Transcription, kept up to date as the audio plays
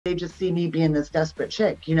They just see me being this desperate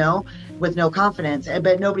chick, with no confidence.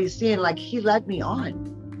 But nobody's seeing, like, he led me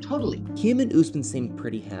on. Totally. Kim and Usman seemed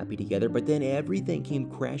pretty happy together, but then everything came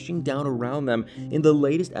crashing down around them in the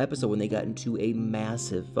latest episode when they got into a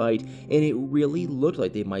massive fight, and it really looked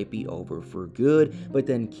like they might be over for good. But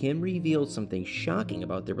then Kim revealed something shocking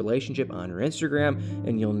about their relationship on her Instagram,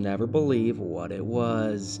 and you'll never believe what it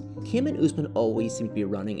was. Kim and Usman always seem to be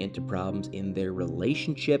running into problems in their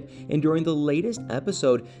relationship, and during the latest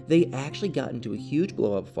episode, they actually got into a huge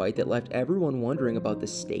blow-up fight that left everyone wondering about the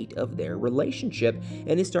state of their relationship,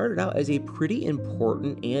 and it started out as a pretty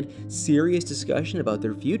important and serious discussion about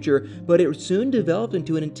their future, but it soon developed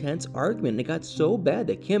into an intense argument, and it got so bad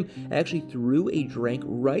that Kim actually threw a drink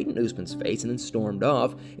right in Usman's face and then stormed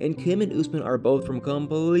off. And Kim and Usman are both from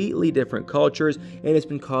completely different cultures, and it's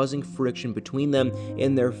been causing friction between them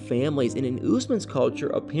and their families. And in Usman's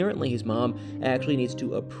culture, apparently his mom actually needs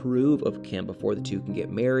to approve of Kim before the two can get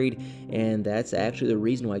married, and that's actually the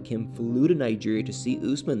reason why Kim flew to Nigeria to see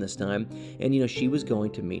Usman this time. And she was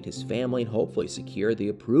going to meet his family and hopefully secure the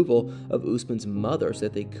approval of Usman's mother so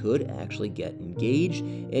that they could actually get engaged.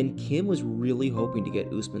 And Kim was really hoping to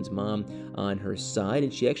get Usman's mom on her side,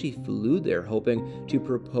 and she actually flew there hoping to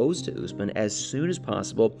propose to Usman as soon as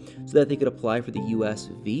possible so that they could apply for the U.S.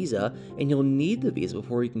 visa. And you'll need the visa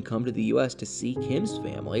before you can come to the U.S. to see Kim's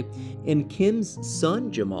family. And Kim's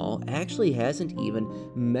son, Jamal, actually hasn't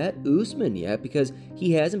even met Usman yet because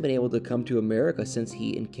he hasn't been able to come to America since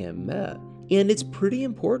he and Kim met. And it's pretty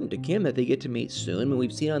important to Kim that they get to meet soon. I mean,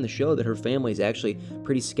 we've seen on the show that her family is actually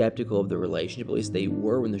pretty skeptical of the relationship, at least they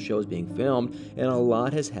were when the show was being filmed, and a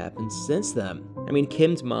lot has happened since then. I mean,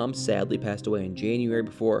 Kim's mom sadly passed away in January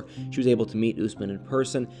before she was able to meet Usman in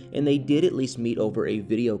person, and they did at least meet over a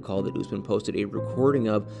video call that Usman posted a recording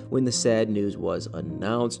of when the sad news was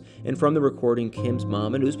announced. And from the recording, Kim's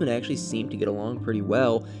mom and Usman actually seemed to get along pretty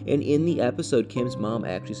well, and in the episode, Kim's mom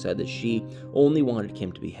actually said that she only wanted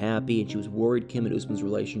Kim to be happy, and she was worried Kim and Usman's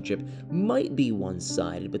relationship might be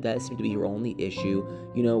one-sided, but that seemed to be her only issue,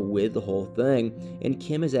 with the whole thing. And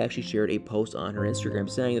Kim has actually shared a post on her Instagram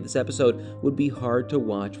saying that this episode would be hard to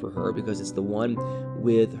watch for her because it's the one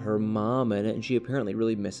with her mom in it, and she apparently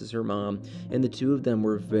really misses her mom, and the two of them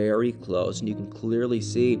were very close, and you can clearly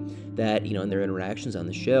see that, in their interactions on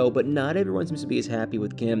the show. But not everyone seems to be as happy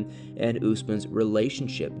with Kim and Usman's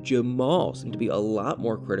relationship. Jamal seemed to be a lot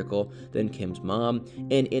more critical than Kim's mom,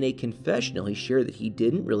 and in a confessional, he shared that he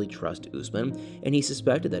didn't really trust Usman, and he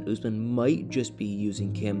suspected that Usman might just be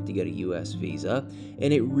using Kim to get a U.S. visa,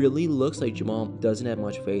 and it really looks like Jamal doesn't have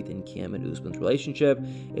much faith in Kim and Usman's relationship,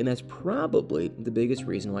 and that's probably the biggest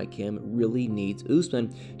reason why Kim really needs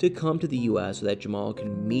Usman to come to the U.S. so that Jamal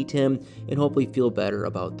can meet him and hopefully feel better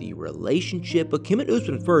about the relationship. But Kim and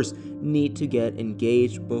Usman first need to get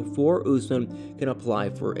engaged before Usman can apply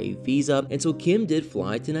for a visa, and so Kim did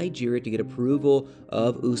fly to Nigeria to get approval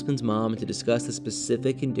of Usman's mom and to discuss the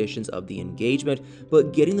specific conditions of the engagement.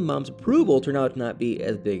 But getting the mom's approval turned out to not be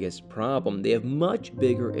as big as problem. They have much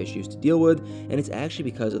bigger issues to deal with, and it's actually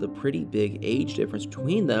because of the pretty big age difference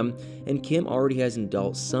between them. And Kim already has an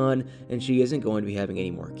adult son, and she isn't going to be having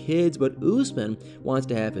any more kids, but Usman wants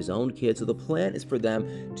to have his own kids, so the plan is for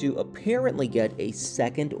them to apparently get a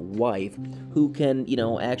second wife who can,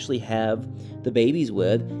 actually have the babies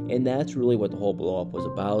with, and that's really what the whole blow-up was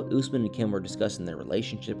about. Usman and Kim were discussing their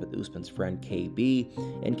relationship with Usman's friend KB,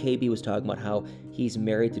 and KB was talking about how he's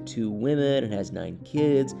married to 2 women and has 9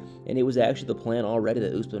 kids, and it was actually the plan already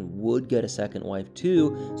that Usman would get a second wife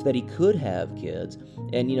too, so that he could have kids.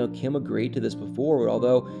 And Kim agreed to this before,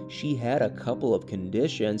 although she had a couple of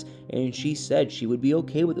conditions, and she said she would be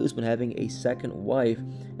okay with Usman having a second wife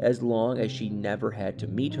as long as she never had to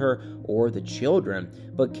meet her or the children.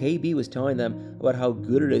 But KB was telling them about how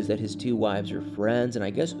good it is that his 2 wives are friends, and I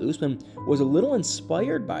guess Usman was a little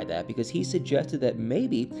inspired by that because he suggested that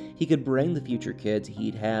maybe he could bring the future kids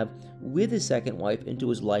he'd have with his second wife into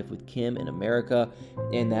his life with Kim in America,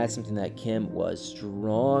 and that's something that Kim was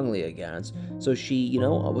strongly against. So she,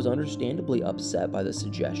 was understandably upset by the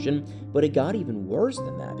suggestion, but it got even worse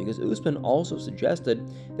than that because Usman also suggested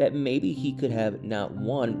that maybe he could have not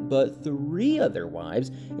 1, but 3 other wives,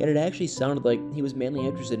 and it actually sounded like he was mainly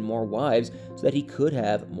interested in more wives so that he could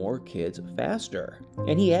have more kids faster.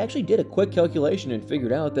 And he actually did a quick calculation and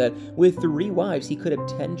figured out that with 3 wives, he could have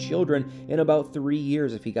 10 children in about 3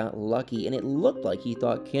 years if he got lucky, and it looked like he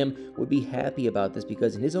thought Kim would be happy about this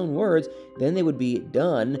because, in his own words, then they would be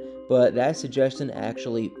done. but that suggestion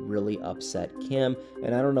actually really upset Kim,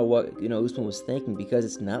 and I don't know what, Usman was thinking, because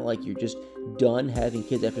it's not like you're just done having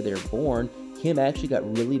kids after they're born. Kim actually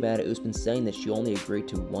got really mad at Usman, saying that she only agreed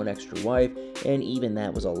to one extra wife, and even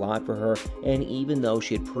that was a lot for her. And even though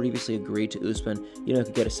she had previously agreed to Usman,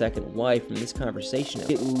 could get a second wife, from this conversation,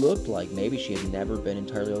 it looked like maybe she had never been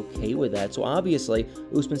entirely okay with that. So obviously,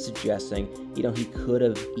 Usman suggesting, he could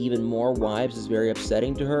have even more wives is very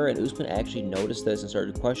upsetting to her, and Usman actually noticed this and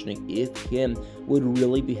started questioning if Kim would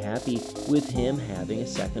really be happy with him having a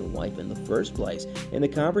second wife in the first place. And the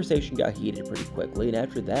conversation got heated pretty quickly, and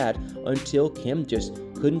after that, until Kim just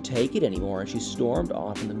couldn't take it anymore and she stormed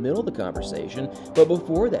off in the middle of the conversation. But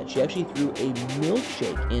before that, she actually threw a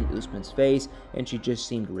milkshake in Usman's face, and she just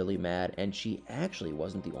seemed really mad, and she actually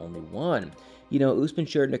wasn't the only one. Usman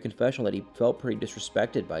shared in a confessional that he felt pretty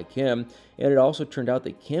disrespected by Kim, and it also turned out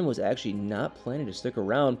that Kim was actually not planning to stick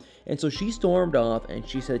around, and so she stormed off, and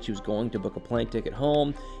she said she was going to book a plane ticket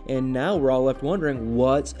home, and now we're all left wondering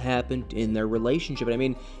what's happened in their relationship. I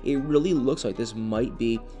mean, it really looks like this might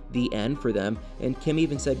be the end for them, and Kim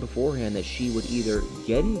even said beforehand that she would either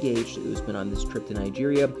get engaged to Usman on this trip to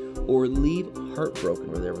Nigeria or leave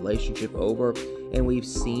heartbroken with their relationship over. And we've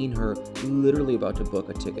seen her literally about to book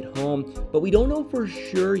a ticket home, but we don't know for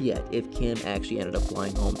sure yet if Kim actually ended up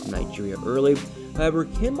flying home from Nigeria early. However,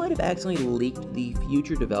 Kim might have accidentally leaked the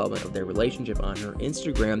future development of their relationship on her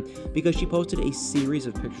Instagram, because she posted a series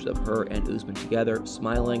of pictures of her and Usman together,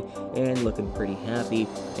 smiling and looking pretty happy,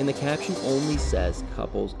 and the caption only says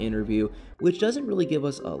couples interview, which doesn't really give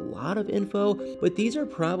us a lot of info, but these are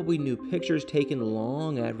probably new pictures taken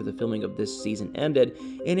long after the filming of this season ended,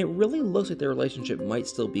 and it really looks like their relationship might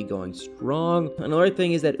still be going strong. Another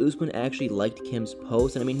thing is that Usman actually liked Kim's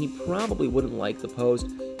post, and I mean, he probably wouldn't like the post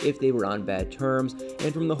if they were on bad terms,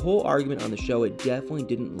 and from the whole argument on the show, it definitely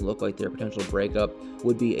didn't look like their potential breakup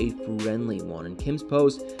would be a friendly one. And Kim's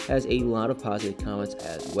post has a lot of positive comments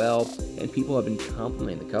as well, and people have been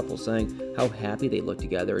complimenting the couple, saying how happy they look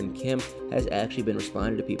together, and Kim has actually been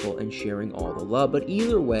responding to people and sharing all the love. But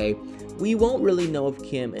either way, we won't really know if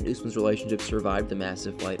Kim and Usman's relationship survived the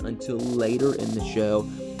massive fight until later in the show.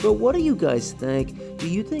 But what do you guys think? Do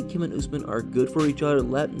you think Kim and Usman are good for each other?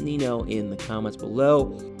 Let me know in the comments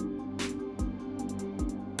below.